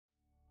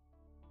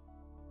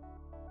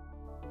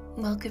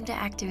Welcome to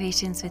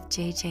Activations with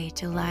JJ,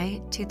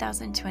 July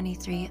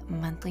 2023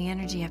 monthly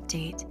energy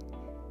update.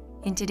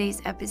 In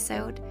today's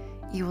episode,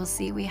 you will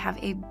see we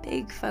have a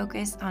big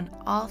focus on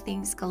all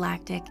things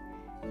galactic,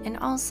 and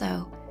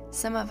also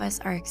some of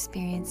us are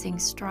experiencing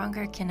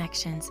stronger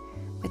connections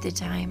with the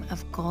time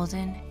of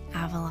Golden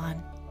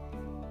Avalon.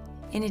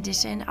 In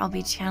addition, I'll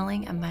be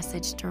channeling a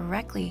message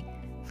directly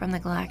from the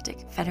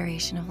Galactic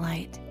Federation of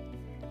Light.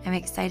 I'm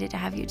excited to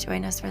have you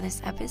join us for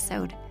this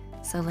episode,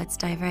 so let's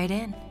dive right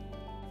in.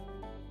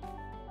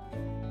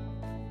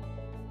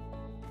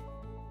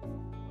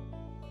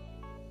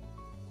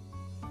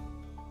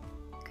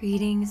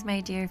 Greetings,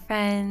 my dear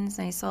friends,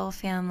 my soul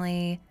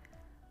family,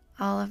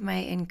 all of my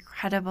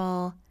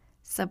incredible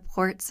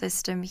support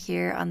system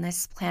here on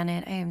this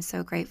planet. I am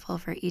so grateful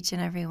for each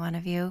and every one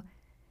of you.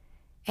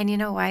 And you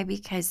know why?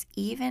 Because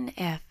even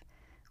if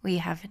we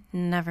have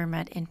never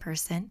met in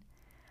person,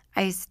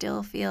 I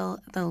still feel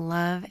the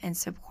love and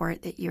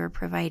support that you're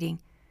providing,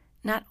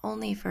 not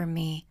only for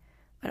me,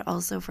 but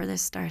also for the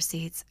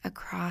starseeds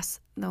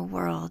across the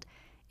world.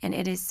 And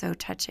it is so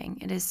touching.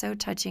 It is so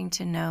touching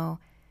to know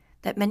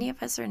that many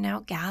of us are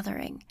now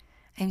gathering.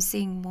 I'm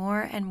seeing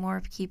more and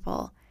more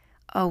people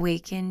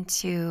awaken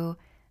to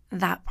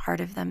that part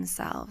of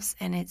themselves.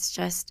 And it's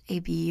just a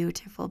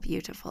beautiful,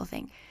 beautiful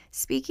thing.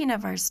 Speaking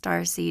of our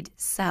starseed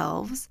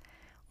selves,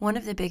 one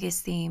of the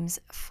biggest themes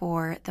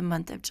for the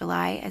month of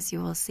July, as you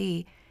will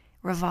see,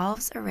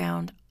 revolves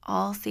around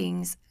all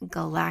things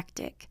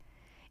galactic.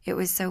 It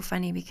was so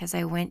funny because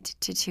I went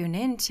to tune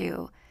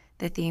into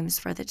the themes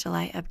for the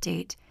July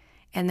update,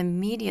 and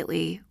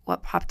immediately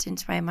what popped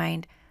into my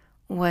mind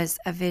was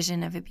a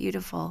vision of a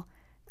beautiful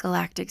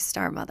galactic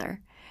star mother.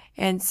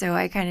 And so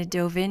I kind of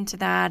dove into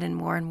that, and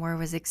more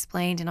was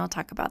explained, and I'll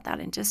talk about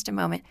that in just a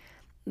moment.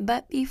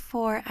 But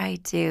before I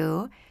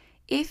do,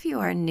 if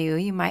you are new,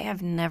 you might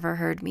have never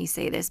heard me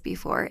say this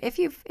before. If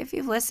you've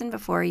listened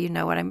before, you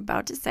know what I'm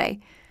about to say.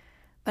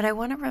 But I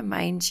want to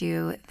remind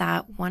you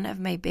that one of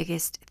my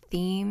biggest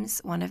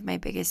themes, one of my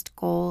biggest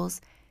goals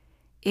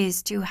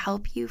is to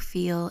help you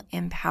feel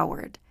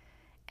empowered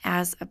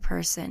as a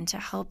person, to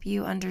help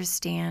you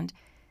understand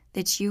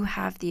that you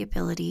have the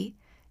ability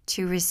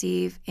to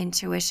receive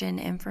intuition,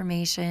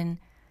 information,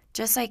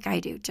 just like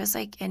I do, just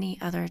like any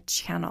other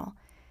channel.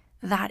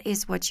 That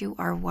is what you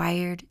are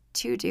wired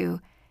to do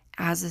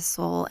as a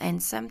soul.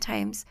 And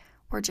sometimes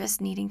we're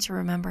just needing to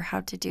remember how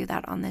to do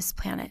that on this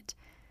planet.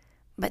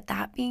 But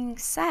that being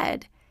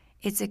said,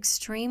 it's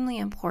extremely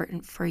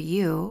important for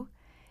you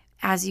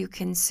as you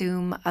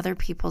consume other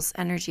people's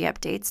energy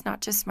updates,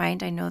 not just mine.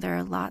 I know there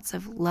are lots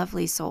of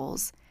lovely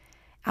souls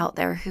out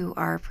there who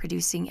are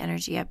producing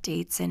energy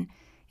updates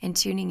and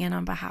tuning in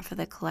on behalf of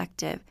the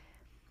collective.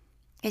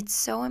 It's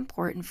so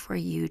important for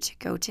you to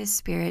go to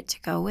spirit,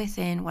 to go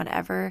within,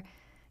 whatever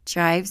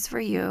drives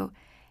for you,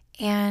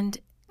 and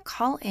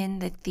call in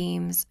the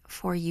themes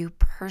for you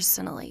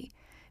personally.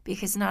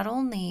 Because not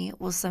only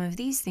will some of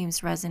these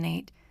themes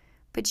resonate,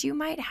 but you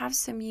might have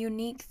some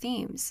unique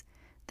themes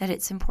that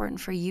it's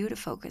important for you to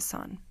focus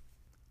on.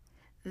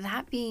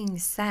 That being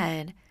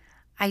said,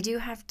 I do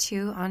have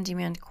 2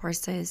 on-demand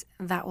courses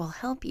that will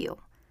help you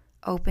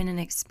open and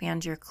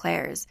expand your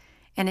clairs.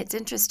 And it's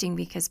interesting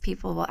because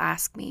people will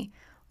ask me,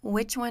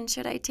 which one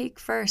should I take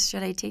first?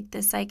 Should I take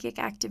the psychic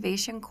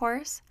activation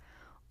course,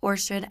 or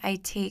should I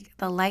take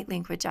the light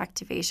language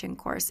activation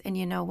course? And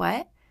you know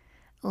what?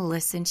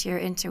 Listen to your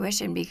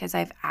intuition, because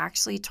I've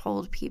actually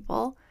told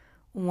people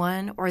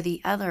one or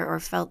the other, or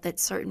felt that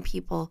certain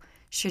people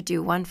should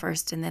do one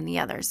first and then the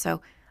other.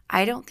 So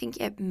I don't think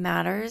it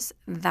matters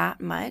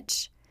that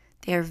much.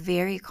 They're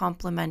very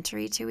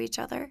complementary to each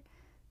other.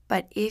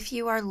 But if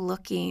you are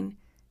looking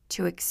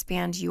to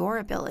expand your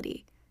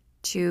ability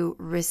to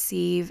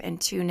receive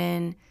and tune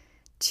in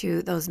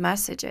to those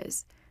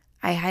messages,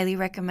 I highly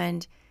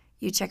recommend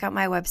you check out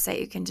my website.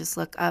 You can just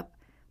look up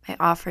my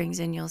offerings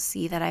and you'll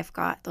see that I've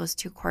got those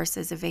 2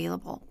 courses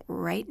available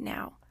right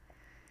now.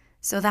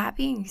 So that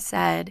being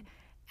said,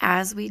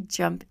 as we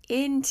jump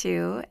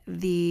into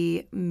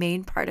the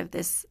main part of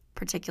this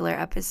particular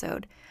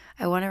episode,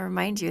 I want to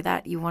remind you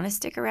that you want to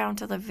stick around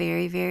till the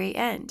very, very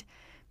end,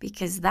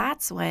 because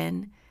that's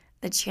when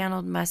the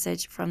channeled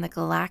message from the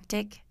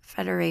Galactic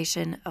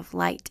Federation of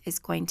Light is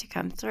going to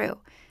come through.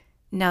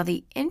 Now,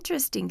 the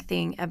interesting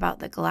thing about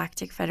the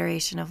Galactic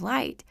Federation of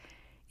Light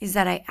is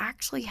that I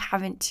actually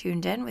haven't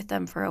tuned in with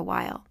them for a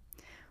while.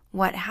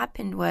 What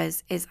happened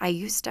is I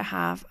used to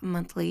have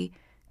monthly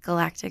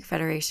Galactic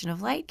Federation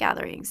of Light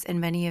gatherings, and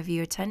many of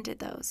you attended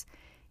those.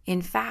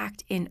 In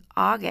fact, in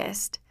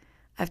August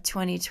of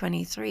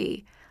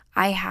 2023,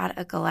 I had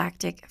a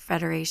Galactic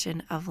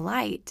Federation of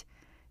Light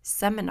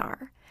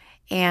seminar,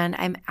 and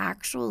I'm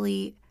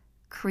actually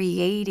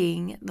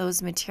creating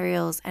those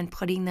materials and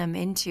putting them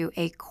into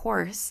a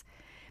course,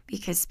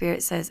 because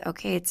Spirit says,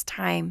 okay, it's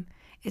time.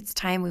 It's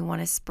time. We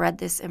want to spread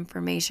this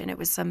information. It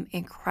was some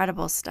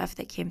incredible stuff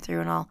that came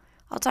through, and I'll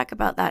talk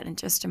about that in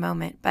just a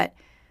moment. But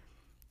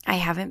I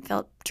haven't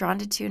felt drawn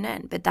to tune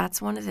in, but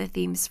that's one of the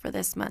themes for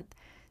this month.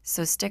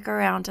 So stick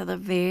around to the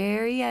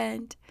very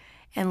end,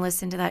 and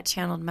listen to that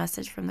channeled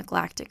message from the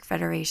Galactic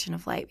Federation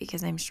of Light,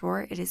 because I'm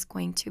sure it is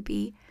going to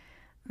be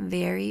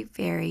very,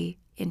 very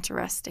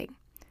interesting.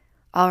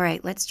 All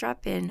right, let's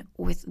drop in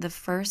with the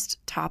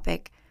first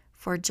topic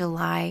for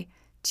July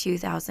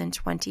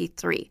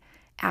 2023.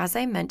 As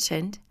I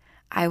mentioned,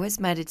 I was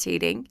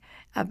meditating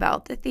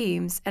about the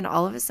themes, and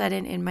all of a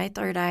sudden in my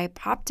third eye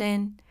popped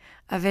in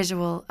a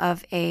visual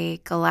of a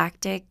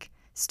galactic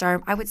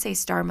star, I would say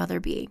star mother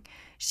being.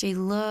 She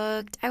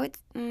looked,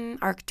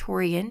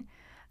 Arcturian,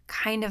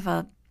 kind of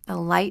a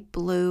light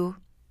blue.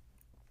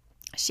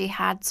 She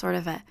had sort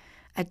of a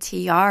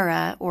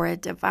tiara or a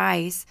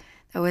device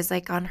that was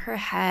like on her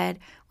head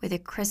with a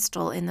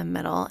crystal in the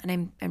middle.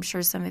 And I'm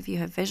sure some of you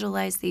have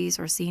visualized these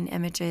or seen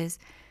images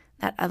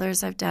that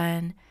others have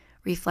done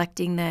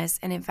reflecting this.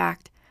 And in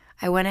fact,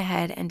 I went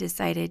ahead and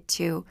decided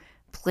to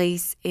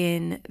place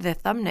in the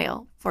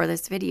thumbnail for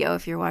this video,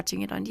 if you're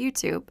watching it on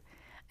YouTube,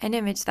 an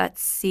image that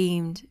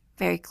seemed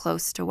very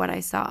close to what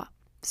I saw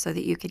so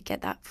that you could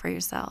get that for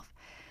yourself.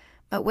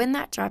 But when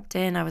that dropped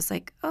in, I was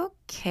like,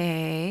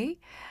 okay,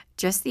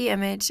 just the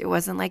image. It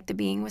wasn't like the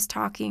being was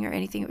talking or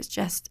anything. It was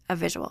just a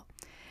visual.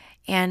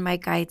 And my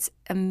guides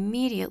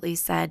immediately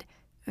said,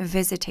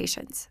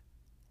 visitations.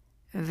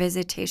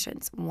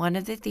 Visitations. One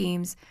of the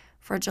themes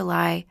for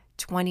July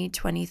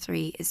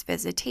 2023 is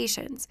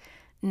visitations.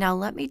 Now,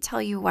 let me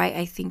tell you why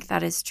I think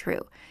that is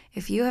true.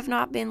 If you have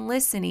not been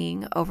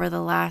listening over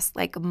the last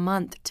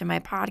month to my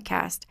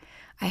podcast,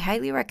 I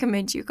highly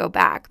recommend you go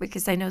back,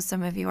 because I know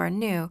some of you are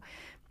new.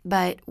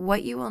 But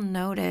what you will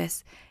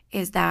notice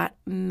is that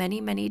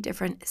many, many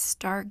different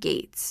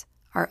stargates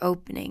are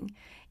opening,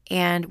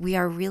 and we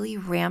are really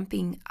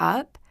ramping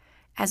up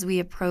as we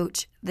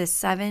approach the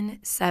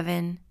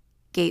 7-7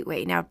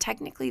 gateway. Now,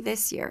 technically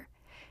this year,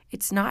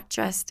 it's not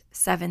just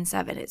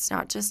 7-7. It's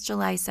not just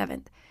July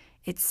 7th.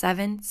 It's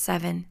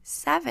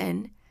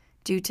 7-7-7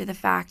 due to the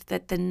fact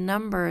that the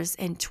numbers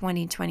in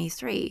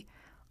 2023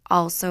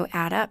 also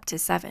add up to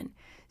 7.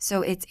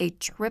 So it's a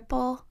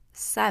triple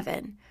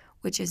 7,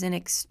 which is an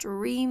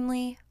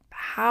extremely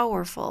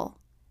powerful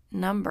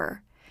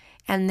number.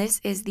 And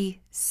this is the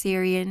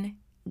Syrian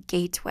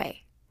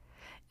gateway.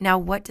 Now,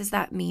 what does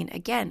that mean?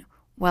 Again,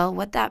 well,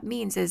 what that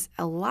means is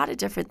a lot of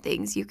different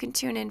things. You can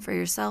tune in for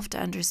yourself to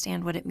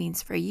understand what it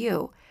means for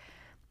you.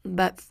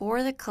 But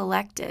for the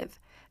collective,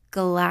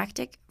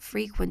 galactic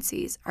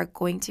frequencies are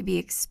going to be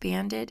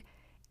expanded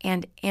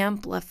and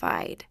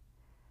amplified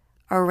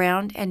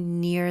around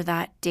and near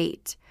that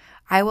date.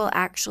 I will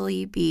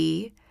actually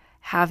be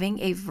having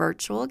a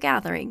virtual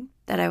gathering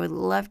that I would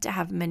love to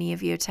have many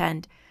of you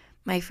attend.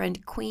 My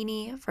friend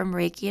Queenie from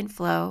Reiki and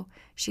Flow,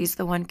 she's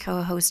the one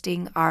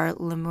co-hosting our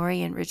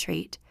Lemurian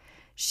retreat.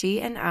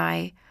 She and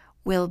I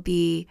will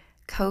be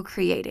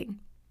co-creating,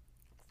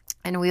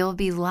 and we will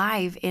be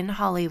live in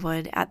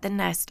Hollywood at the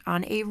Nest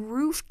on a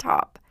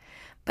rooftop.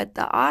 But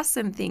the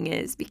awesome thing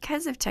is,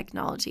 because of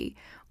technology,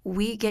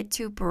 we get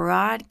to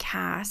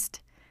broadcast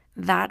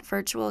that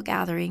virtual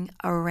gathering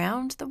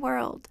around the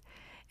world.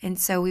 And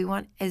so we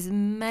want as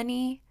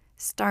many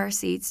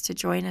starseeds to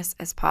join us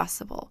as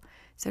possible.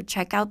 So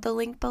check out the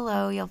link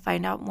below. You'll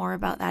find out more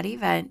about that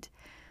event.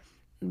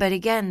 But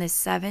again, the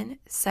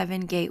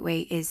 7-7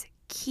 gateway is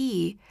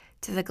key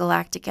to the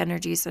galactic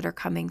energies that are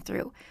coming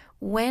through.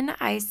 When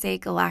I say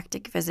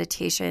galactic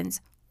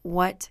visitations,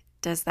 what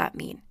does that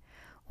mean?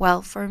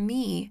 Well, for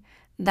me,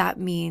 that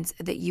means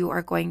that you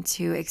are going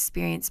to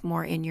experience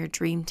more in your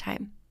dream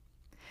time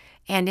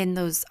and in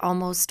those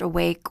almost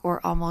awake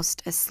or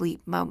almost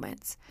asleep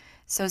moments.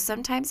 So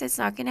sometimes it's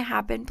not going to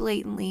happen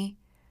blatantly,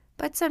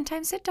 but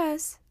sometimes it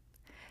does.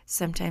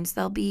 Sometimes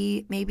there'll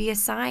be maybe a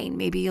sign.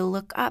 Maybe you'll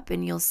look up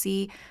and you'll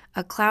see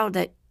a cloud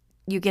that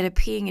you get a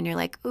ping and you're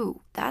like,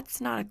 ooh,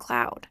 that's not a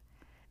cloud.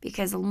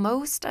 Because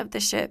most of the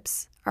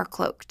ships are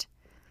cloaked.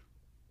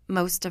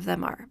 Most of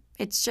them are.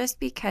 It's just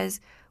because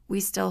we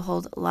still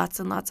hold lots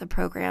and lots of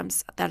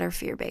programs that are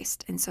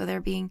fear-based. And so they're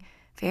being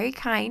very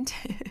kind.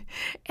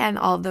 And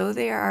although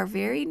they are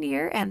very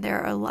near and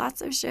there are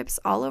lots of ships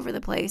all over the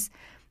place,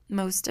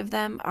 most of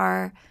them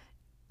are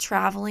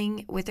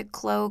traveling with a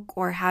cloak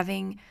or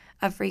having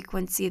a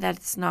frequency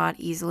that's not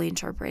easily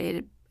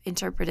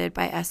interpreted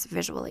by us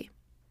visually.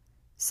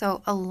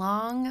 So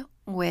along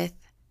with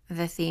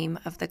the theme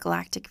of the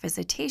galactic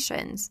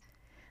visitations,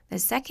 the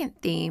second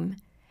theme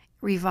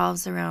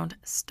revolves around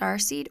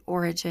starseed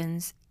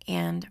origins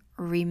and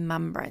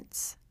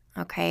remembrance,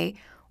 okay?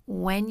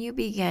 When you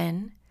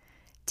begin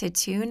to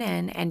tune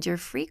in and your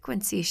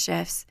frequency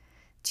shifts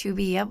to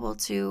be able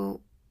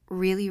to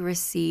really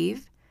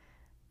receive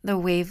the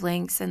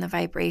wavelengths and the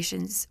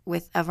vibrations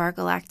of our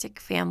galactic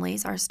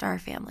families, our star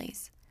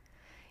families,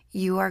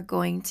 you are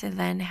going to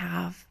then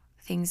have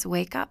things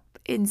wake up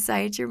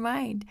inside your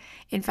mind.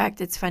 In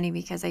fact, it's funny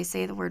because I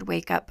say the word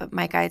wake up, but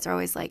my guides are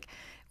always like,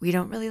 we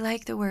don't really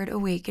like the word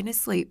awake and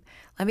asleep.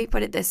 Let me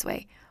put it this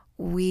way.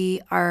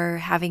 We are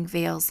having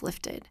veils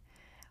lifted.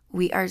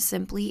 we are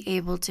simply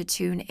able to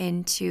tune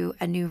into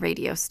a new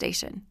radio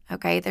station.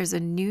 Okay. There's a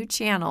new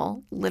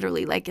channel,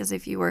 literally, like as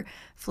if you were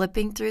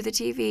flipping through the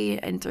TV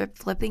and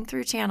flipping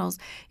through channels.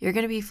 You're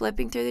going to be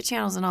flipping through the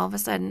channels, and all of a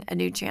sudden a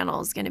new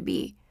channel is going to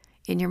be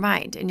in your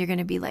mind. And you're going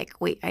to be like,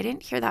 wait, I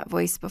didn't hear that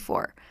voice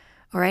before,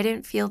 or I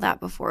didn't feel that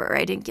before, or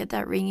I didn't get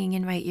that ringing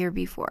in my ear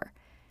before.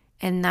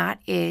 And that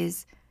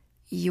is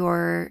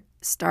your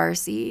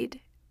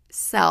starseed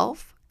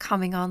self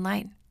coming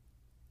online.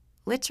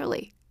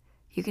 Literally.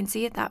 You can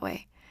see it that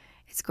way.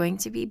 It's going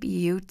to be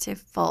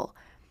beautiful.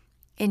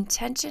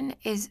 Intention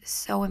is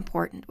so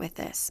important with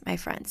this, my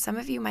friends. Some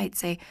of you might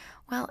say,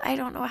 well, I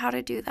don't know how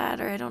to do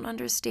that, or I don't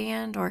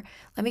understand, or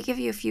let me give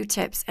you a few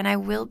tips. And I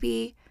will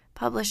be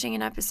publishing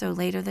an episode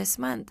later this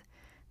month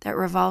that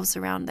revolves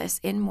around this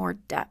in more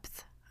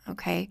depth,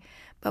 okay?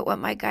 But what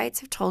my guides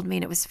have told me,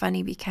 and it was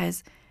funny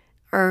because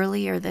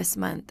earlier this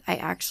month, I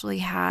actually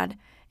had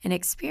an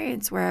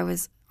experience where I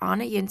was on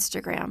a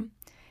Instagram,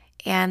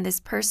 and this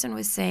person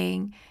was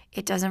saying,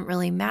 it doesn't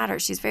really matter.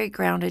 She's very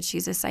grounded.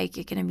 She's a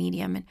psychic and a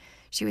medium. And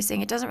she was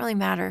saying, it doesn't really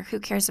matter. Who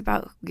cares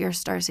about your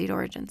starseed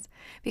origins?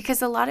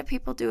 Because a lot of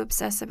people do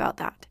obsess about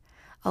that.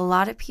 A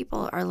lot of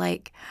people are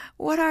like,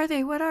 what are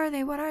they? What are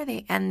they? What are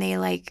they? And they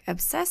like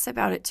obsess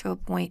about it to a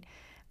point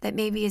that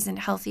maybe isn't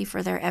healthy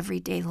for their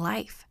everyday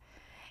life.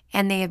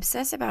 And they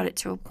obsess about it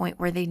to a point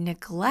where they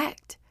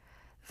neglect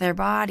their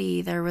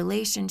body, their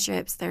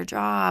relationships, their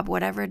job,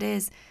 whatever it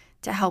is,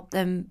 to help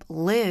them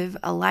live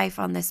a life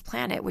on this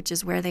planet, which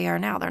is where they are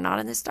now. They're not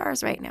in the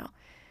stars right now.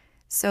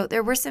 So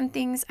there were some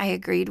things I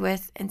agreed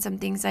with and some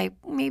things I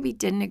maybe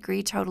didn't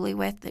agree totally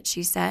with that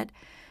she said.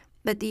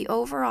 But the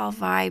overall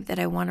vibe that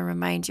I want to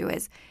remind you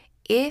is,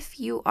 if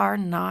you are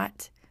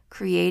not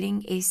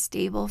creating a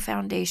stable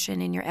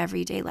foundation in your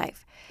everyday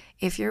life,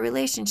 if your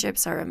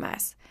relationships are a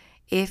mess,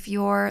 if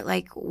your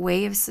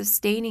way of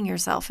sustaining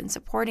yourself and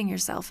supporting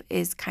yourself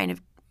is kind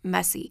of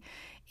messy,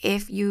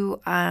 if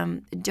you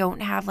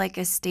don't have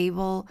a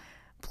stable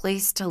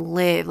place to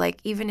live,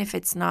 even if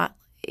it's not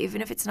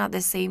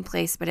the same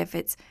place, but if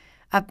it's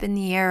up in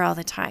the air all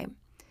the time,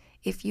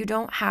 if you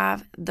don't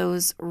have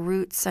those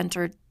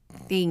root-centered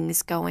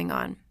things going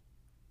on,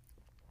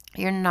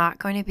 you're not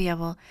going to be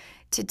able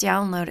to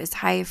download as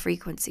high of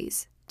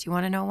frequencies. Do you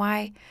want to know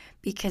why?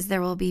 Because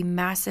there will be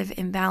massive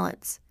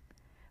imbalance.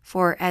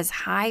 For as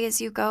high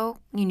as you go,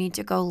 you need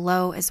to go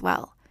low as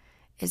well.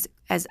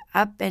 As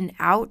up and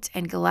out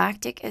and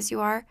galactic as you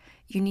are,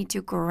 you need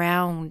to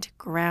ground.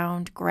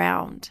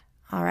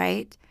 All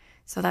right?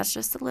 So that's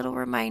just a little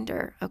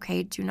reminder,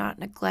 okay? Do not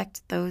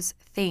neglect those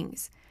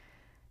things.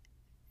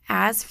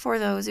 As for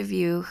those of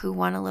you who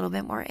want a little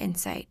bit more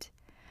insight,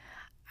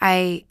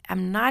 I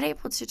am not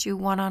able to do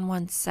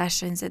one-on-one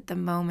sessions at the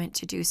moment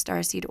to do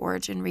starseed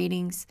origin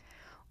readings,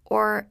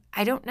 or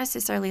I don't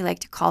necessarily like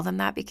to call them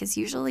that because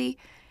usually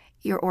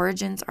your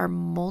origins are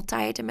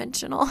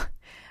multi-dimensional.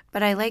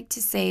 But I like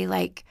to say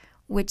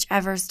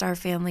whichever star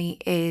family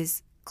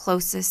is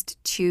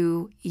closest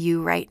to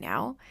you right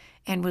now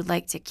and would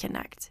like to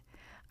connect.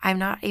 I'm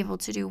not able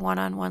to do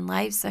one-on-one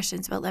live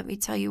sessions, but let me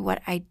tell you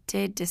what I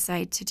did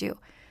decide to do.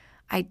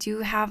 I do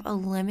have a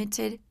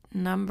limited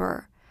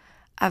number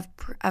of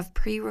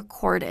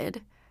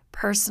pre-recorded,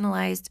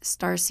 personalized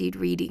starseed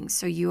readings.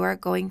 So you are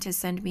going to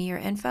send me your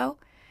info,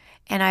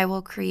 and I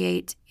will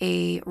create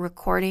a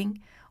recording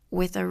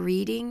with a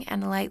reading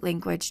and light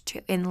language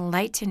to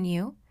enlighten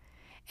you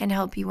and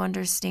help you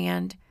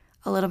understand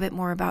a little bit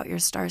more about your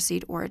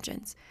starseed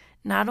origins.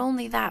 Not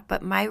only that,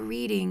 but my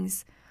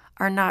readings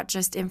are not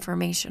just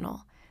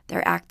informational,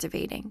 they're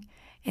activating.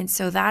 And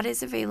so that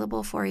is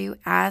available for you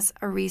as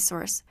a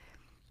resource.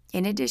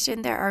 In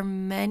addition, there are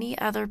many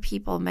other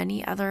people,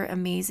 many other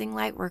amazing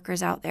light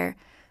workers out there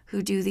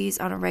who do these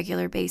on a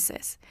regular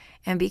basis.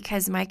 And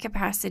because my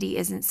capacity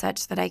isn't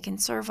such that I can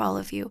serve all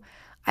of you,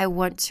 I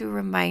want to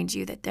remind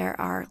you that there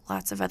are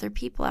lots of other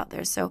people out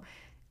there. So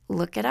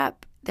look it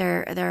up.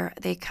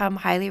 They come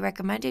highly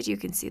recommended. You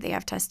can see they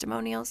have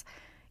testimonials.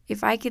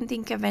 If I can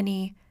think of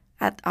any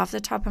off the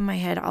top of my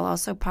head, I'll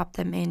also pop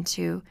them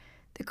into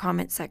the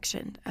comment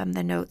section,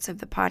 the notes of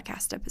the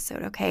podcast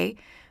episode, okay?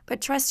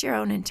 But trust your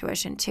own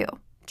intuition too.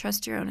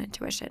 Trust your own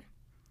intuition.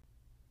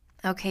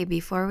 Okay,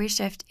 before we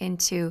shift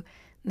into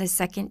the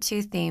second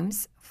two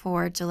themes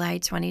for July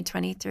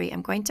 2023,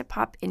 I'm going to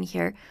pop in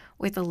here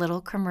with a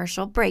little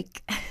commercial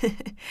break.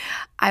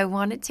 I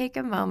want to take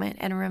a moment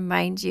and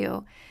remind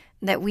you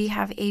that we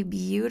have a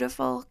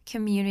beautiful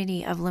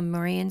community of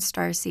Lemurian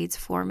starseeds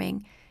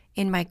forming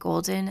in my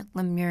Golden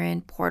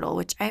Lemurian portal,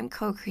 which I'm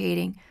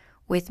co-creating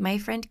with my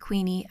friend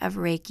Queenie of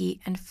Reiki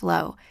and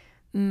Flow.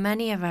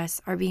 Many of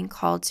us are being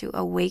called to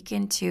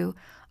awaken to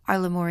our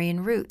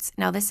Lemurian roots.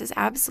 Now, this is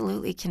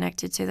absolutely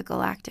connected to the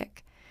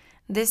Galactic.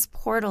 This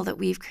portal that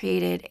we've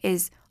created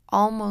is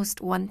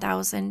almost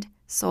 1,000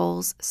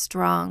 souls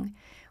strong.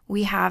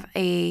 We have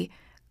a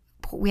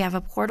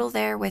portal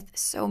there with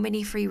so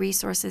many free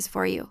resources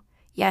for you.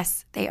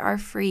 Yes, they are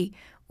free.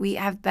 We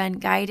have been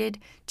guided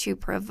to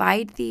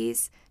provide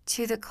these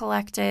to the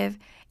collective,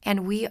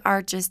 and we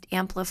are just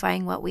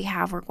amplifying what we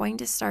have. We're going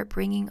to start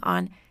bringing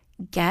on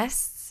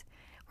guests.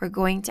 We're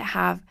going to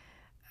have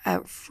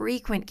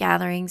frequent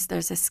gatherings.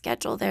 There's a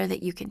schedule there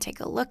that you can take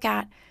a look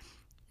at.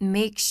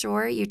 Make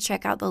sure you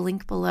check out the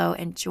link below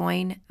and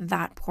join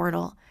that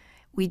portal.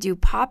 We do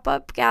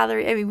pop-up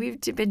gathering. I mean, we've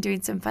been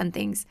doing some fun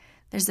things.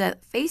 There's a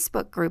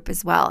Facebook group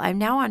as well. I'm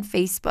now on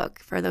Facebook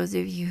for those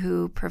of you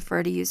who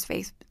prefer to use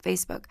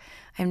Facebook.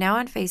 I'm now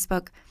on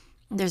Facebook.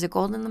 There's a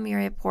Golden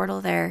Lemuria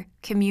portal there,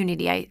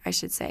 community, I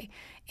should say.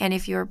 And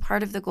if you're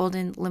part of the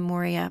Golden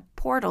Lemuria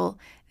portal,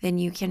 then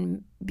you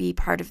can be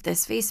part of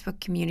this Facebook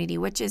community,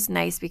 which is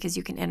nice because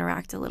you can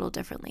interact a little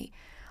differently.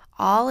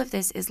 All of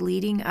this is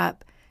leading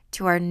up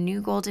to our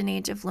new Golden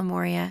Age of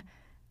Lemuria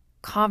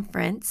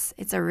conference.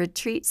 It's a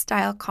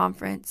retreat-style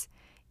conference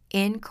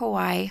in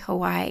Kauai,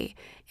 Hawaii.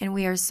 And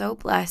we are so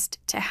blessed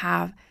to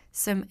have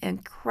some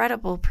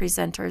incredible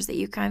presenters that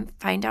you can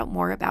find out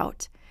more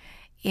about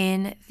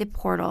in the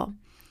portal.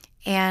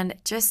 And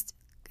just,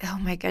 oh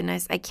my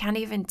goodness, I can't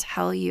even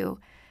tell you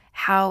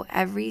how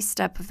every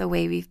step of the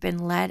way we've been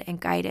led and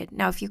guided.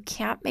 Now, if you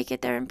can't make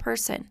it there in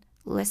person,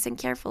 listen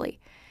carefully.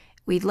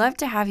 We'd love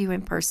to have you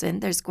in person.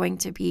 There's going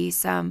to be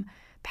some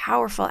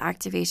powerful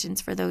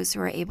activations for those who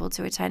are able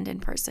to attend in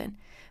person.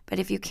 But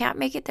if you can't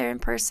make it there in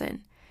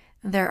person,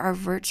 there are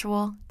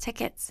virtual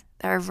tickets.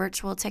 There are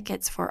virtual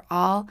tickets for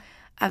all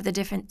of the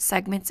different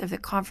segments of the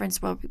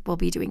conference. We'll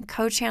be doing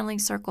co-channeling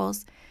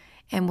circles,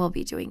 and we'll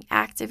be doing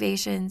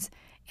activations,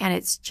 and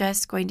it's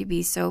just going to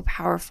be so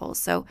powerful.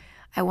 So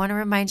I want to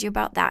remind you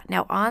about that.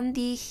 Now, on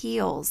the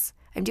heels,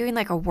 I'm doing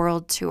like a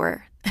world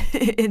tour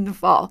in the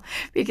fall,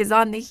 because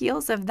on the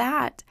heels of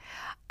that,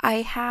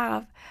 I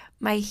have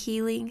my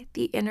Healing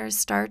the Inner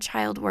Star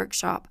Child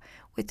workshop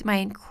with my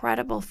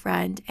incredible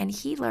friend and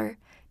healer,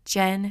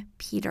 Jen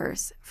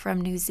Peters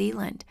from New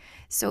Zealand.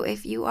 So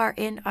if you are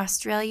in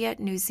Australia,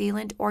 New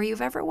Zealand, or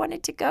you've ever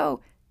wanted to go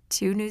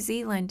to New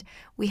Zealand,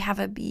 we have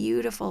a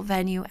beautiful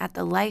venue at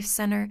the Life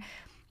Center.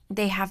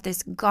 They have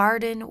this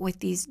garden with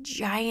these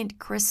giant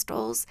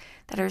crystals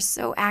that are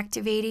so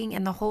activating,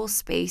 and the whole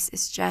space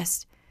is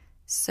just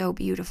so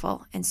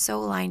beautiful and so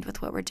aligned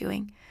with what we're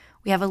doing.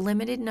 We have a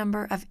limited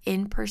number of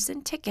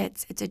in-person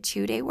tickets. It's a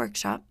 2-day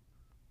workshop,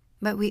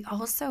 but we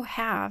also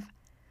have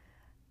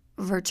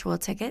virtual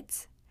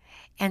tickets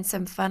and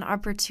some fun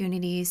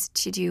opportunities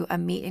to do a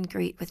meet and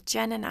greet with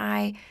Jen and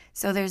I.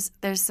 So there's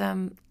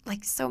some,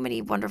 like, so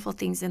many wonderful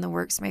things in the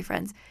works, my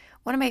friends.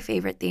 One of my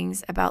favorite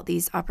things about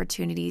these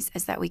opportunities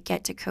is that we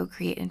get to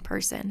co-create in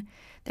person.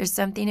 There's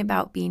something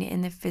about being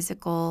in the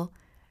physical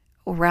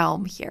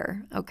realm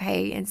here,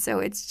 okay? And so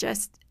it's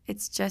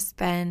just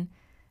been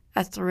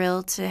a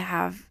thrill to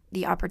have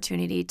the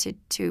opportunity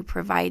to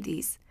provide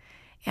these.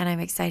 And I'm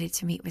excited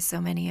to meet with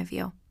so many of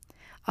you.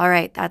 All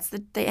right, that's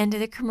the end of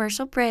the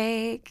commercial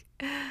break.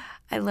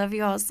 I love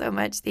you all so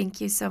much.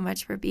 Thank you so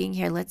much for being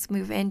here. Let's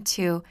move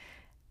into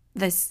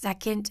the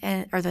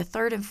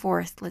third and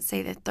fourth. Let's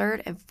say the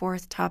third and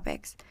fourth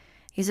topics.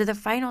 These are the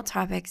final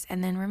topics.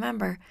 And then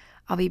remember,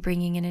 I'll be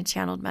bringing in a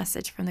channeled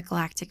message from the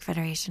Galactic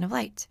Federation of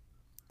Light.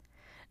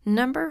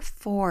 Number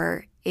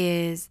 4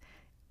 is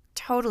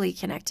totally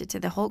connected to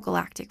the whole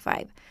galactic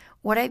vibe.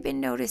 What I've been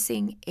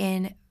noticing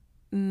in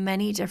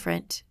many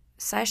different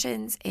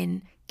sessions,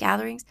 in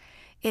gatherings,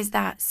 is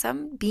that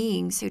some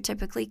beings who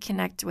typically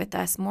connect with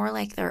us more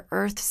like their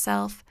earth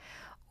self,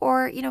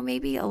 or,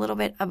 maybe a little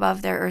bit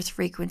above their earth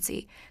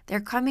frequency,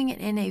 they're coming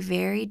in a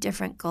very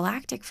different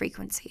galactic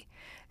frequency.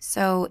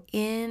 So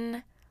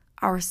in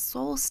our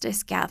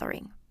solstice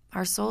gathering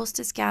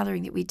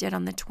that we did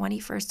on the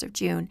 21st of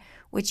June,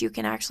 which you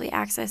can actually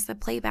access the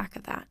playback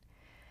of that,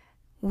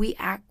 we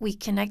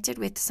connected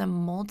with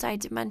some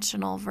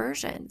multidimensional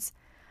versions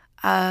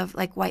of,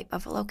 like, White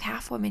Buffalo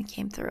Calf Women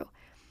came through.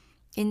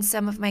 In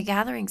some of my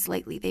gatherings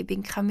lately, they've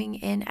been coming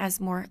in as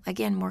more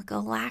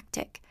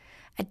galactic,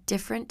 a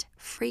different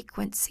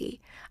frequency.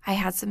 I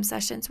had some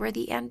sessions where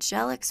the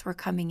angelics were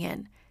coming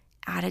in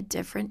at a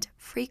different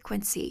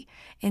frequency.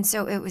 And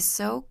so it was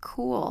so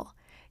cool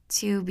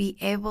to be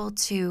able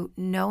to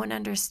know and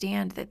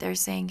understand that they're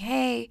saying,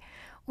 hey,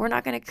 we're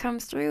not going to come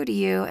through to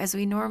you as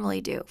we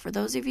normally do. For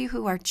those of you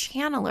who are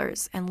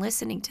channelers and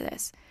listening to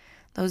this,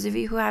 those of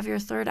you who have your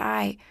third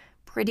eye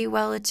pretty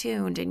well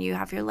attuned and you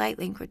have your light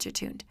language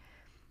attuned,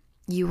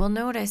 you will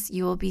notice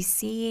you will be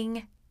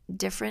seeing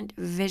different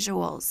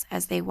visuals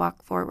as they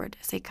walk forward,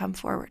 as they come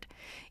forward.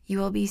 You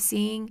will be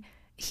seeing,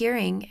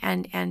 hearing,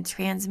 and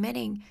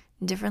transmitting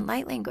different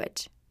light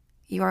language,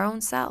 your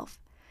own self,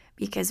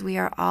 because we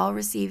are all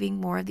receiving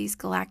more of these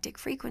galactic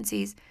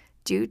frequencies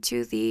due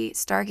to the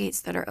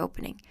stargates that are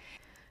opening.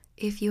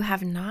 If you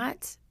have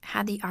not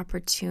had the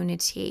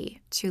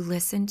opportunity to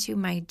listen to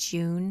my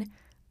June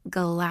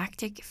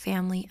Galactic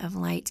Family of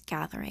Light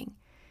gathering,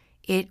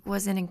 it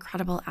was an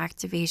incredible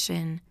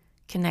activation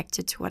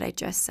connected to what I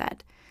just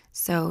said.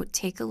 So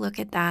take a look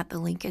at that. The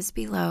link is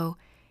below.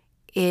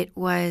 It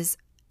was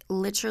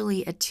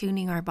literally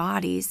attuning our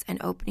bodies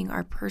and opening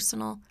our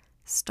personal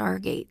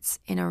stargates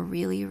in a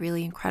really,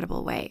 really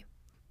incredible way.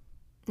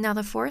 Now,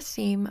 the fourth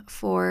theme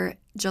for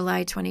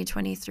July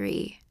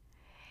 2023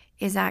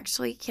 is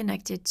actually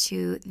connected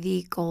to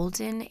the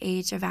golden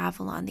age of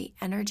Avalon, the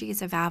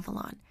energies of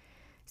Avalon.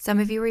 Some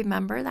of you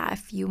remember that a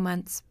few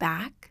months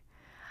back,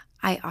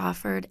 I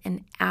offered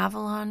an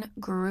Avalon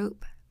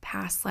group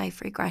past life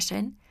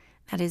regression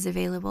that is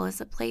available as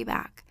a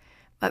playback.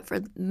 But for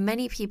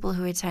many people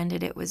who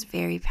attended, it was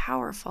very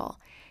powerful.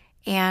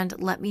 And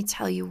let me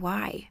tell you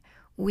why.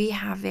 We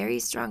have very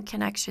strong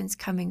connections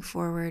coming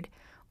forward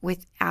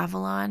with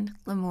Avalon,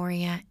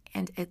 Lemuria,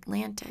 and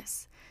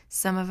Atlantis.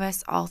 Some of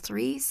us all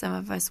three, some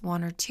of us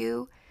one or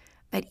two.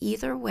 But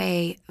either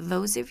way,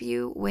 those of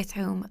you with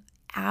whom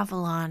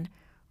Avalon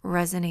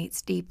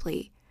resonates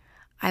deeply,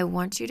 I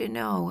want you to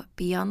know,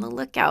 be on the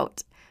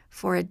lookout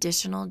for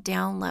additional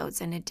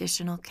downloads and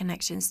additional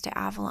connections to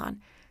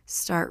Avalon.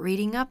 Start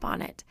reading up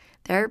on it.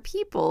 There are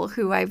people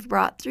who I've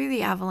brought through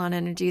the Avalon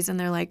energies and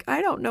they're like,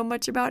 I don't know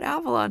much about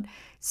Avalon.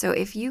 So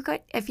if you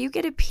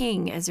get a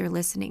ping as you're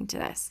listening to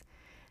this,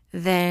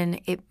 then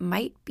it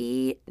might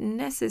be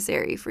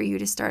necessary for you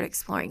to start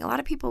exploring. A lot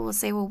of people will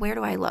say, well, where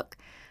do I look?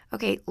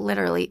 Okay,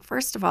 literally,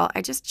 first of all,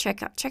 I just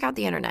check out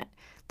the internet.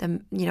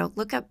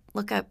 Look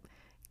up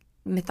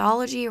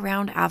mythology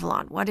around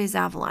Avalon. What is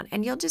Avalon?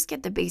 And you'll just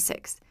get the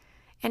basics.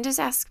 And just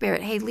ask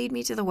Spirit, hey, lead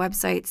me to the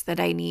websites that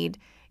I need,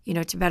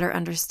 to better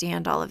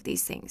understand all of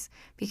these things.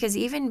 Because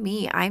even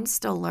me, I'm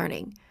still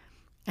learning.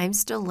 I'm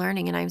still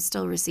learning and I'm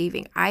still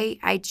receiving.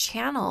 I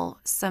channel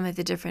some of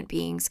the different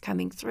beings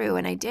coming through,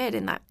 and I did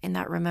in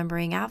that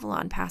Remembering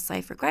Avalon past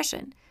life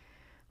regression.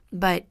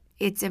 But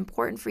it's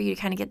important for you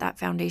to kind of get that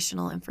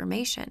foundational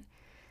information.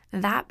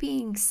 That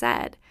being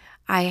said,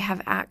 I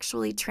have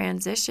actually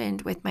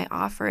transitioned with my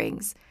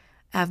offerings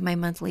of my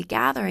monthly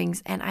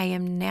gatherings, and I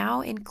am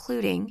now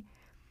including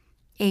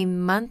a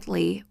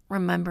monthly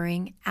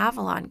Remembering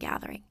Avalon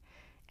gathering.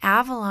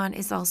 Avalon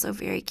is also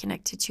very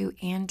connected to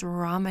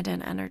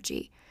Andromedan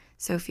energy.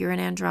 So if you're an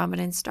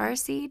Andromedan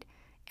starseed,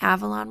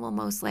 Avalon will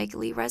most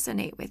likely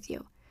resonate with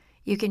you.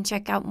 You can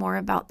check out more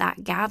about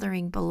that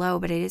gathering below,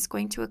 but it is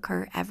going to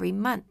occur every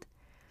month.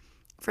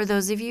 For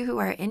those of you who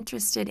are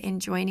interested in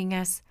joining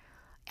us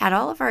at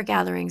all of our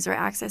gatherings or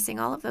accessing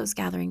all of those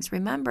gatherings,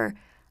 remember,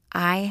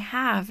 I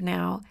have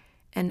now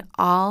an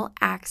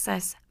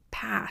all-access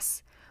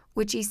pass,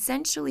 which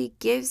essentially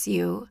gives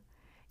you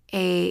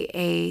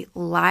a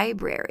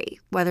library,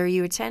 whether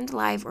you attend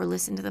live or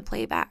listen to the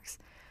playbacks,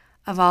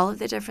 of all of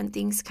the different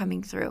things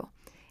coming through.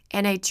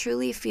 And I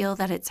truly feel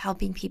that it's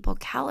helping people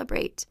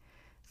calibrate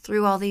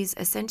through all these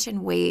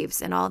ascension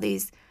waves and all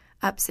these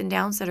ups and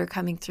downs that are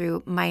coming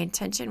through. My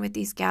intention with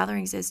these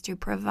gatherings is to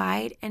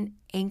provide an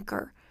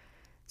anchor.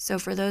 So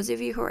for those of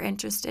you who are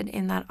interested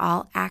in that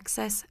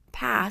all-access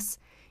pass,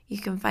 you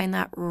can find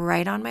that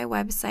right on my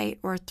website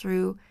or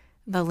through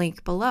the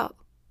link below.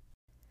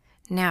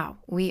 Now,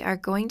 we are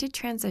going to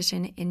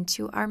transition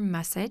into our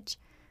message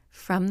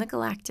from the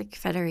Galactic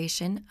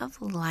Federation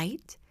of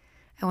Light.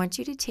 I want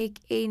you to take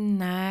a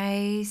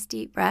nice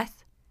deep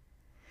breath.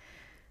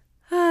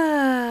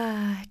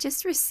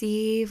 Just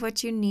receive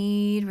what you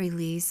need,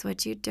 release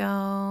what you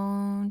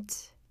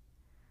don't.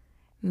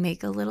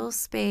 Make a little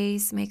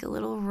space, make a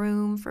little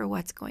room for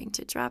what's going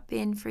to drop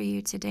in for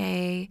you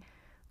today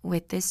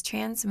with this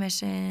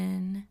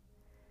transmission.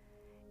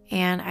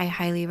 And I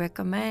highly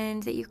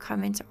recommend that you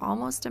come into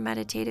almost a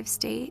meditative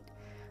state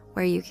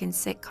where you can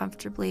sit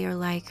comfortably or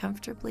lie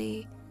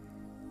comfortably.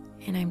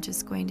 And I'm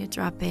just going to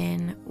drop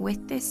in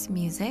with this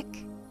music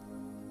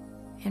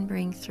and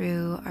bring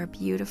through our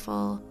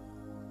beautiful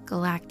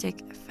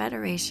Galactic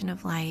Federation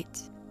of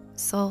Light,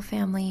 soul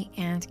family,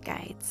 and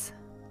guides.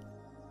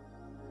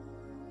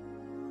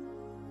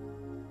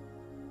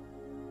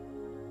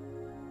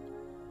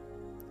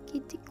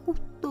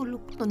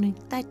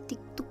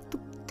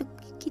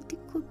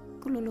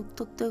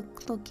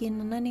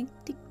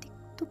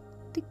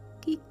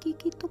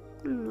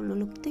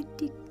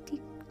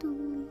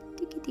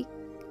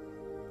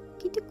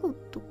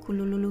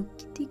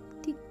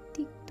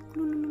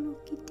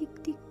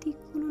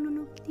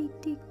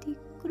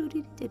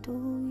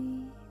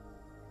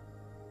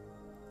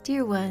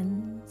 Dear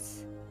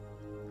ones,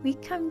 we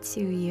come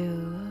to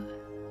you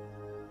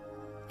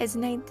as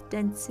ninth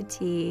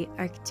density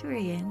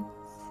Arcturians.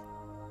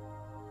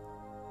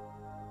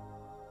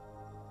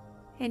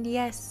 And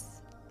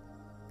yes,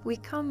 we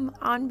come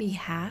on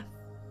behalf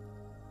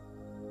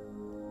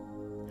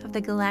of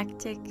the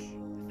Galactic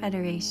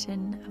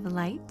Federation of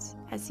Light,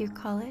 as you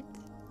call it,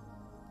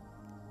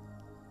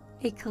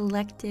 a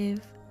collective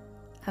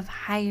of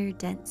higher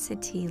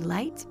density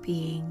light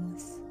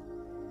beings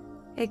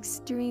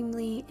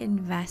extremely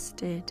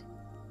invested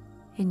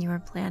in your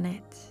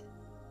planet.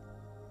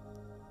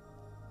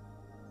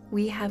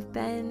 We have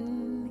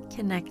been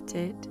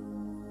connected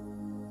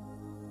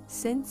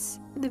since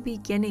the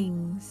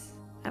beginnings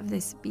of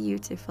this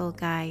beautiful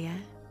Gaia,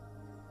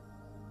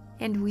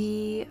 and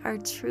we are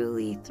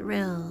truly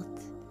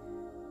thrilled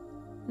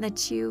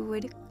that you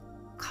would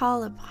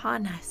call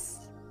upon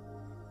us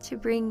to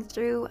bring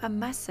through a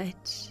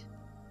message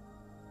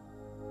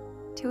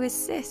to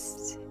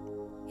assist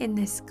in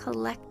this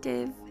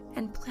collective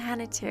and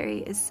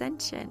planetary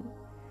ascension,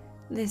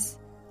 this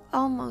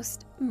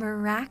almost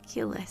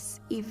miraculous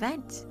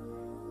event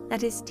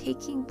that is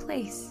taking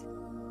place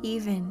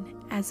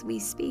even as we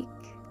speak.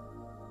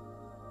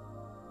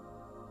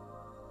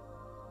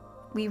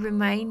 We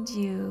remind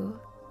you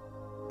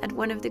that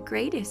one of the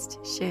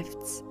greatest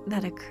shifts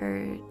that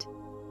occurred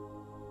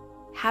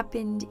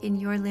happened in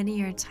your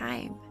linear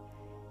time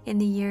in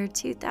the year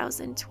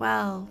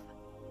 2012,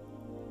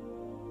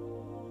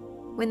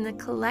 when the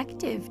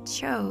collective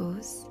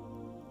chose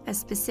a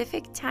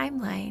specific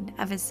timeline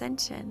of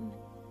ascension,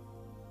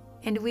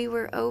 and we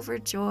were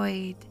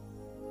overjoyed,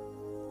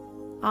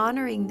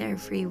 honoring their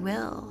free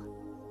will,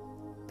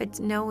 but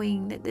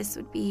knowing that this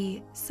would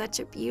be such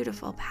a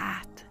beautiful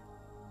path.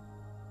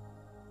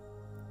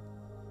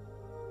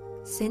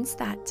 Since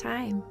that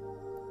time,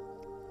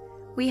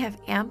 we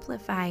have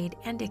amplified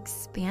and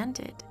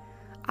expanded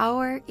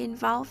our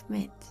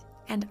involvement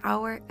and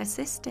our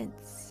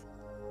assistance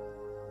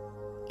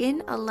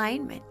in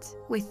alignment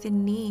with the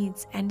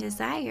needs and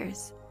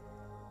desires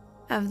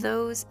of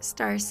those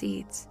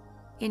starseeds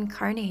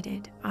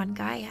incarnated on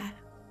Gaia.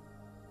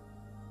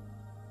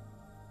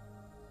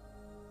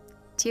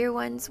 Dear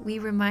ones, we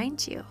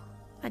remind you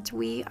that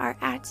we are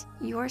at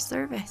your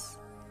service.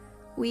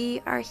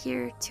 We are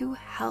here to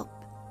help.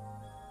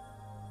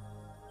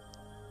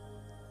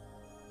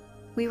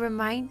 We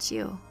remind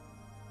you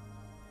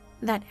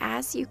that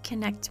as you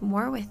connect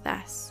more with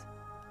us,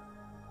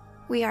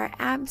 we are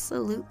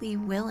absolutely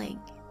willing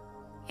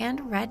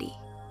and ready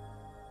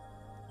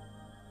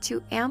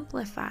to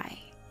amplify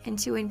and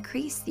to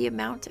increase the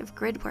amount of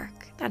grid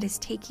work that is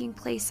taking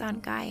place on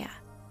Gaia,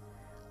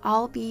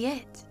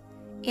 albeit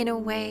in a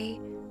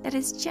way that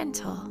is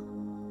gentle.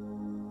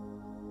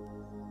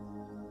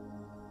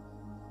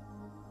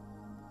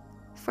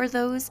 For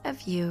those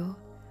of you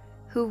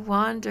who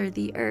wander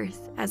the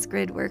earth as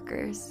grid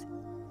workers,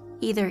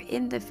 either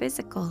in the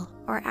physical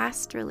or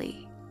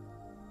astrally,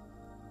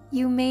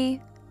 you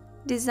may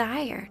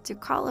desire to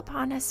call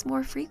upon us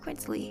more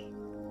frequently.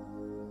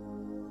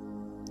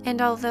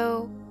 And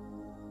although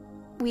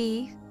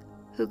we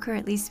who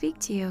currently speak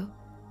to you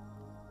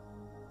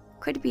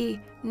could be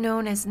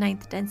known as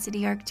ninth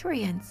density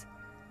Arcturians,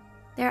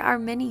 there are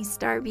many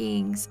star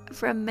beings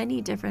from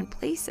many different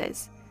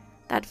places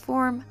that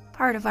form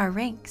part of our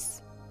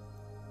ranks.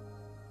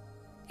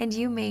 And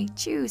you may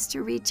choose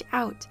to reach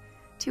out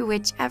to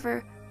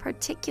whichever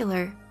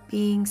particular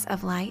beings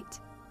of light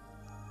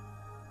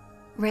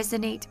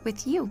resonate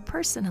with you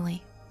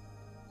personally.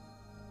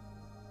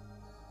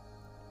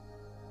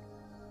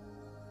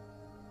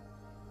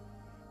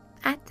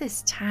 At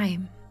this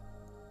time,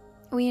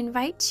 we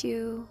invite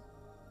you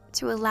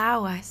to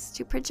allow us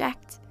to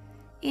project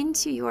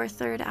into your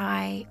third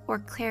eye or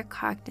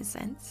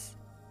claircognizance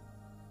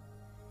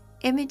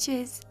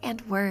images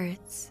and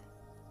words.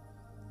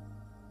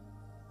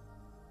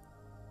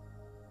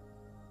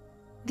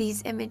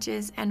 These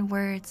images and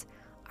words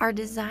are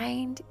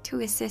designed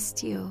to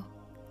assist you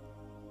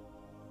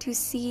to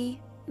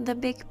see the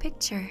big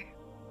picture,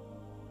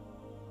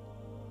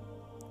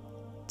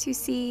 to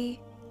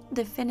see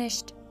the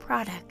finished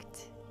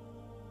product.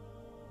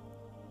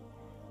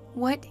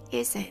 What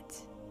is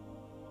it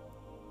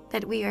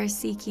that we are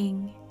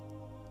seeking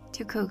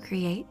to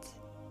co-create?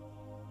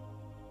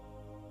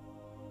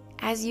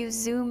 As you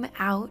zoom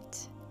out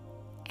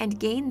and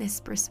gain this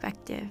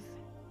perspective,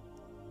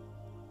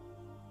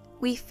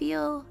 we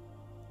feel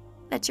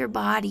that your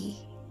body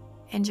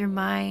and your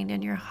mind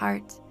and your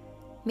heart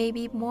may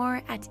be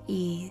more at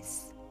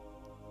ease.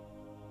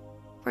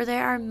 For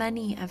there are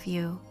many of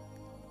you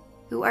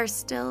who are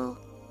still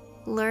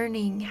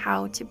learning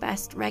how to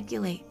best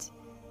regulate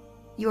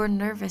your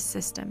nervous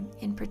system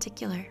in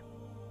particular,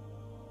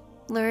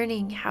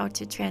 learning how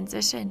to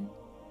transition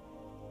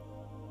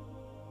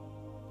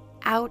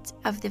out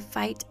of the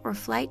fight or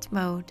flight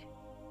mode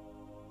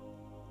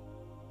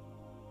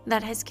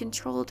that has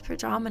controlled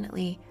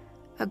predominantly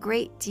a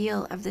great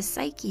deal of the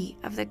psyche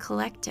of the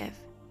collective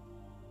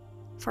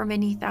for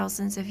many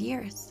thousands of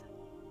years.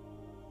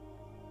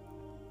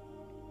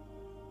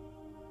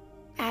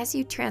 As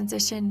you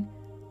transition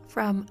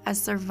from a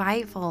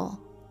survival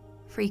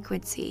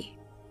frequency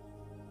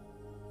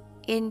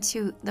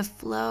into the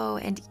flow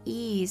and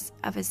ease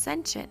of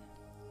ascension,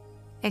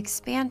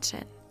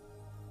 expansion,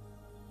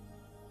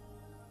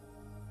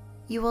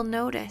 you will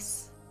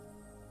notice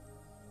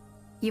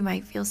you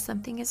might feel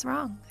something is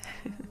wrong.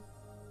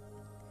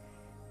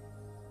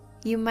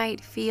 You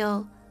might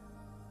feel,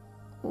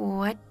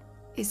 what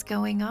is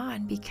going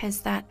on?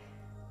 Because that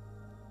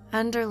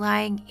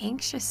underlying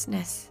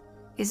anxiousness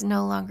is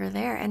no longer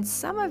there. And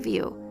some of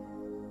you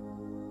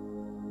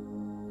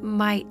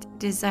might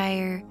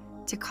desire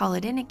to call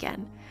it in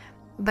again.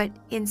 But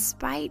in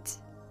spite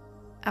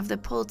of the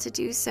pull to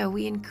do so,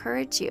 we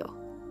encourage you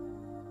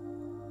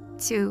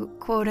to,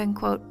 quote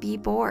unquote, be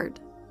bored,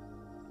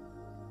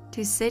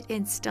 to sit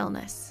in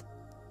stillness,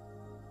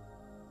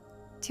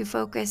 to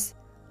focus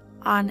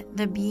on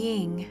the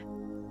being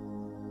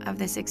of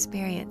this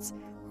experience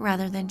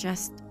rather than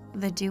just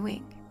the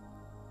doing.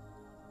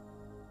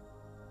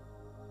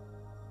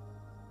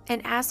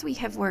 And as we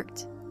have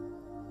worked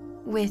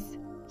with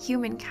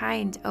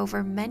humankind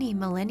over many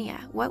millennia,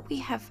 what we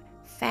have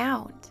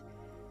found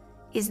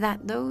is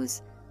that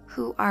those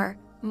who are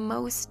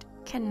most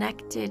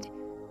connected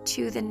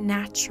to the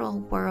natural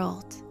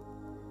world,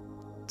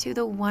 to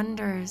the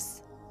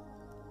wonders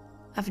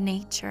of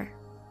nature,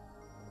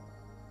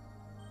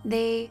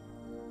 they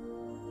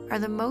are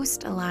the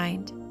most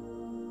aligned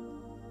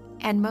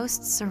and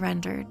most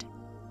surrendered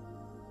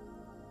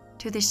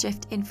to the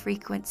shift in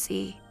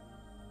frequency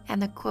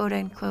and the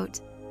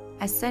quote-unquote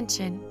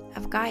ascension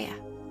of Gaia.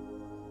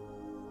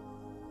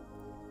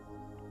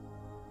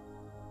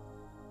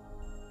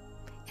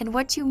 And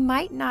what you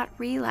might not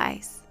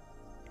realize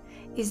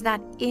is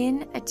that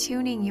in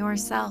attuning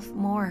yourself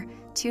more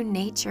to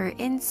nature,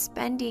 in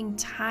spending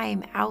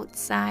time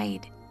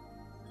outside,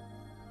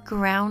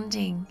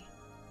 grounding,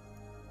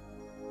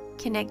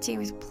 connecting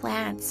with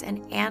plants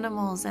and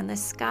animals and the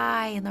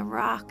sky and the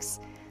rocks,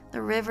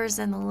 the rivers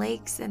and the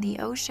lakes and the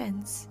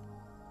oceans,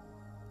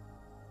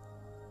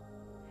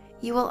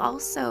 you will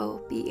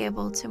also be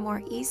able to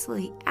more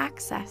easily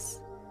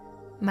access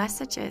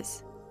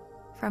messages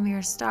from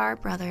your star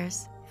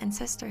brothers and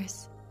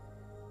sisters,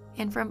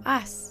 and from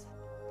us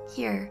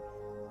here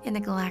in the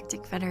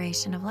Galactic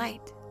Federation of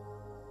Light.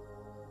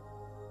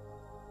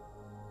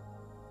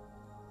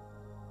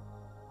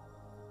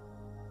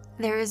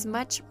 There is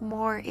much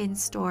more in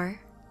store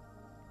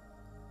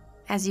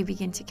as you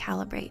begin to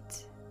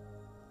calibrate.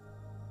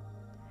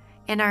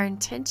 And our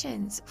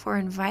intentions for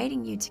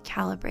inviting you to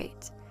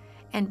calibrate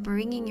and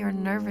bringing your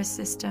nervous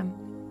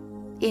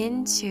system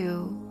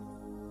into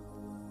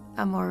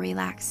a more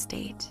relaxed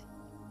state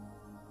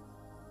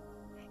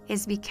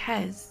is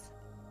because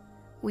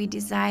we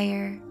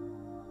desire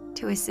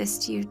to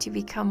assist you to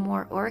become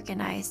more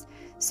organized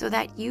so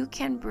that you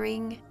can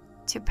bring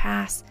to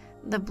pass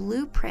the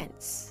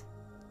blueprints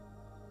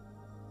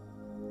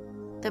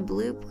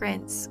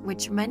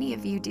which many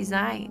of you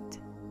designed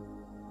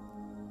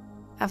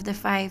of the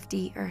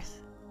 5D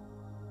Earth,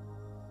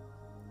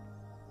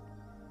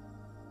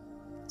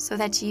 so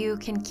that you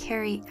can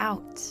carry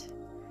out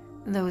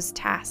those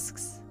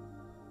tasks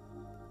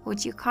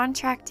which you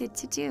contracted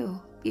to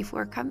do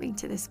before coming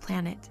to this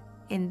planet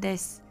in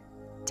this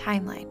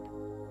timeline.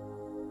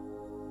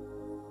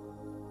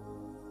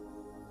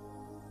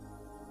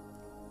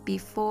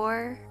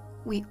 Before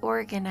we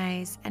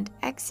organize and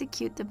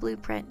execute the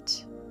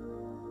blueprint,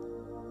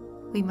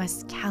 we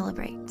must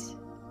calibrate.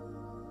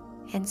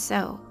 And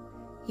so,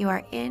 you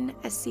are in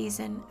a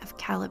season of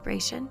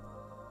calibration,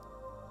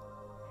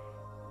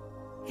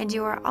 and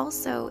you are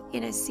also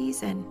in a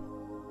season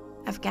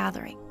of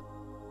gathering.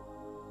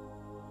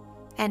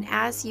 And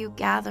as you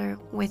gather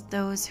with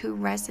those who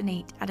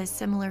resonate at a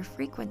similar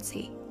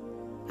frequency,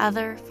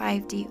 other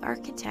 5D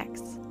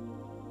architects,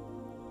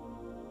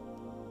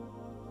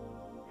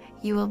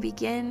 you will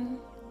begin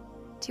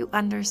to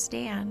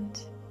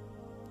understand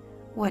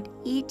what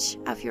each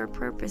of your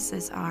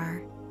purposes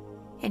are,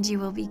 and you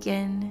will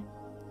begin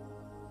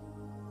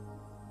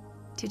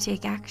to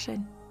take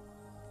action.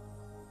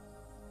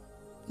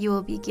 You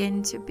will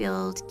begin to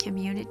build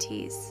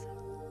communities,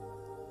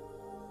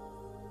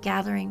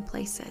 gathering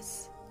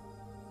places,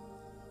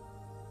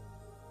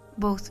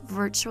 both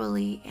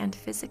virtually and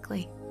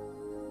physically.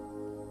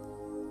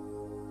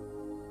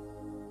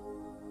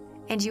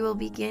 And you will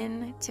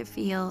begin to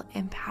feel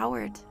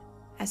empowered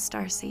as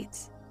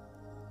starseeds.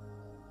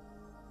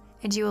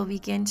 And you will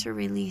begin to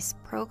release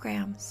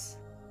programs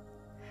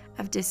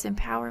of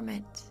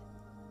disempowerment,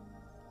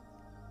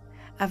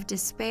 of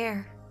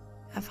despair,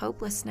 of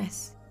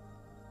hopelessness.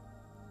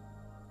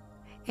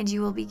 And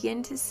you will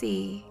begin to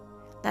see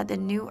that the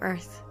new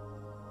earth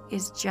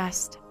is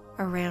just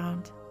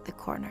around the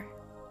corner.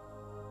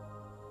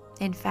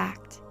 In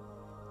fact,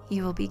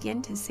 you will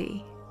begin to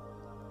see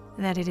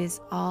that it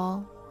is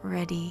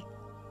already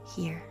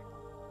here.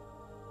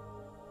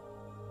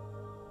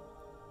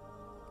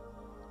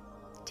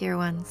 Dear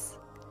ones,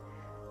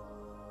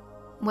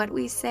 what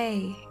we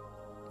say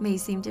may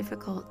seem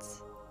difficult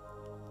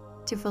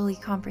to fully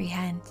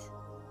comprehend,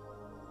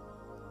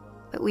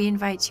 but we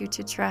invite you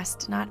to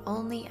trust not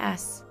only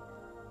us,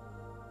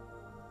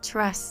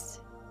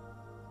 trust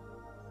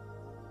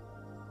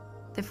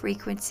the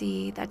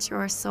frequency that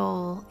your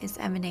soul is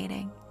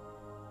emanating,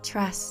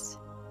 trust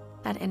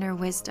that inner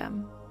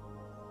wisdom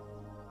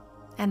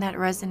and that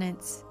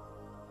resonance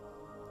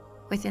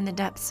within the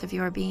depths of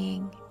your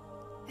being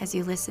as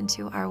you listen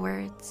to our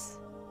words.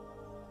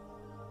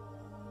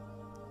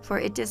 For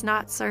it does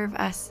not serve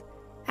us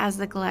as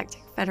the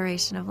Galactic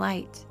Federation of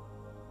Light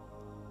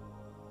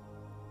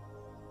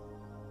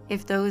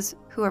if those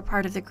who are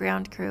part of the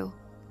ground crew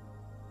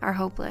are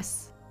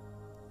hopeless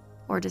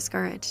or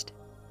discouraged.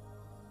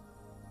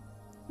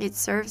 It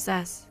serves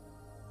us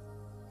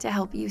to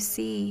help you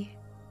see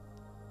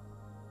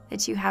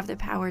that you have the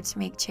power to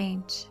make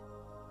change.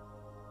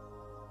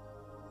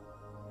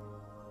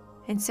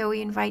 And so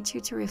we invite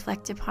you to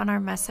reflect upon our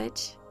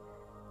message,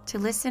 to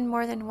listen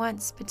more than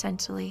once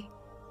potentially,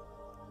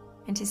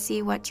 and to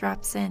see what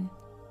drops in.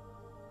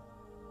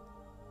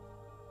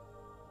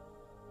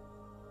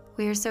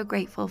 We are so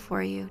grateful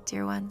for you,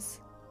 dear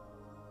ones.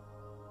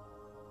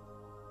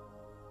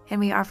 And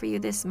we offer you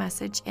this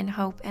message in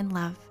hope and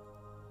love.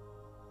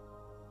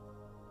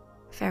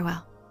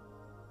 Farewell.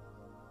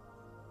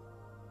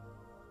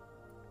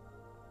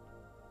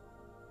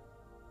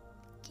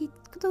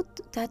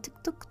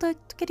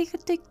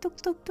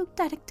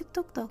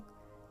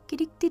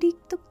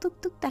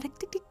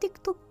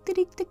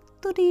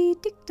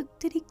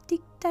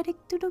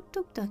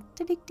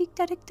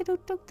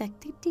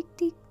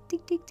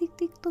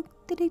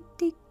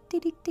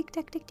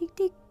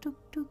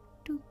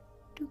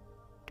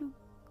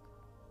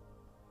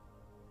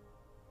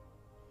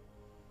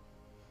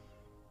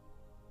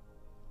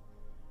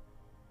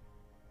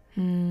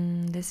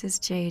 This is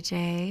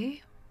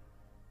JJ.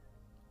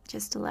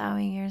 Just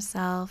allowing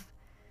yourself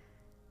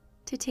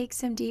to take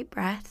some deep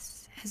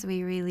breaths as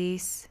we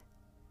release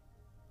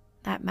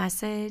that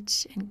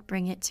message and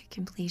bring it to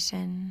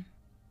completion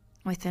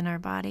within our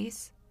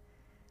bodies.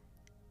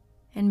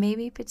 And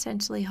maybe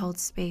potentially hold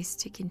space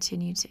to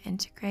continue to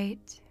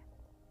integrate.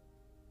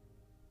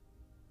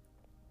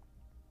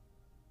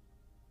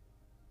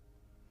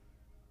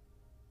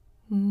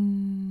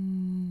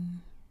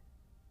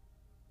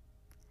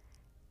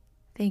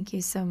 Thank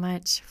you so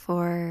much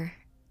for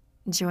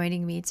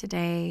joining me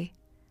today.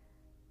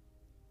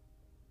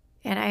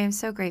 And I am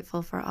so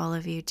grateful for all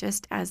of you.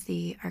 Just as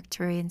the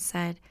Arcturian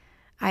said,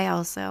 I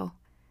also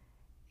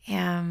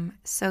am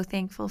so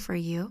thankful for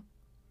you.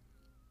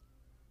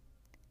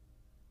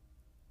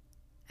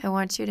 I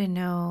want you to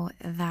know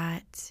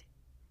that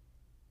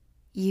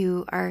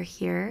you are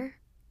here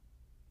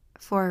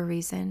for a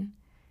reason,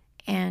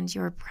 and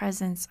your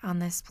presence on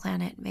this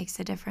planet makes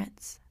a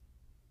difference.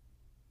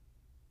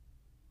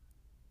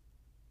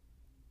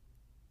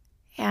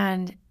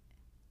 And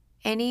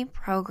any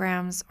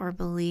programs or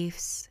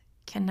beliefs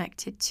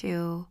connected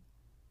to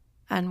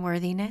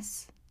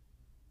unworthiness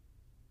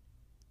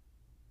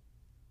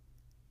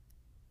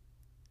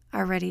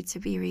are ready to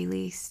be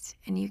released,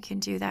 and you can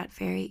do that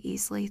very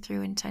easily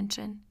through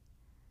intention.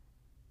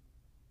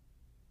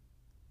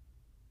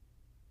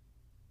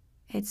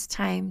 It's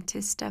time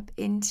to step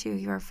into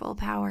your full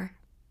power.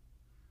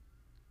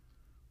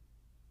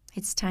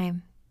 It's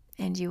time,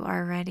 and you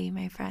are ready,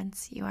 my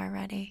friends. You are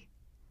ready.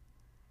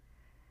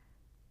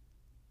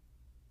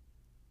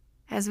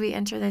 As we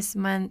enter this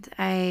month,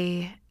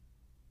 I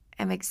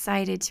am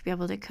excited to be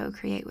able to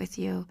co-create with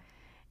you,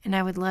 and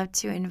I would love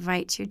to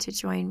invite you to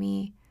join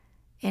me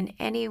in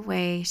any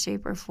way,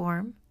 shape, or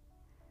form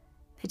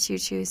that you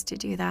choose to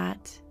do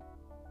that.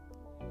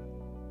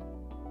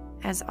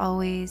 As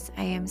always,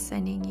 I am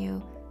sending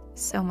you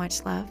so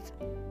much love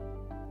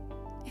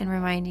and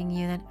reminding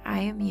you that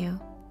I am you,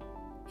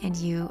 and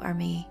you are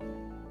me,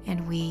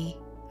 and we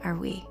are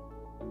we.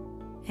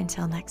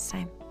 Until next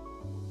time.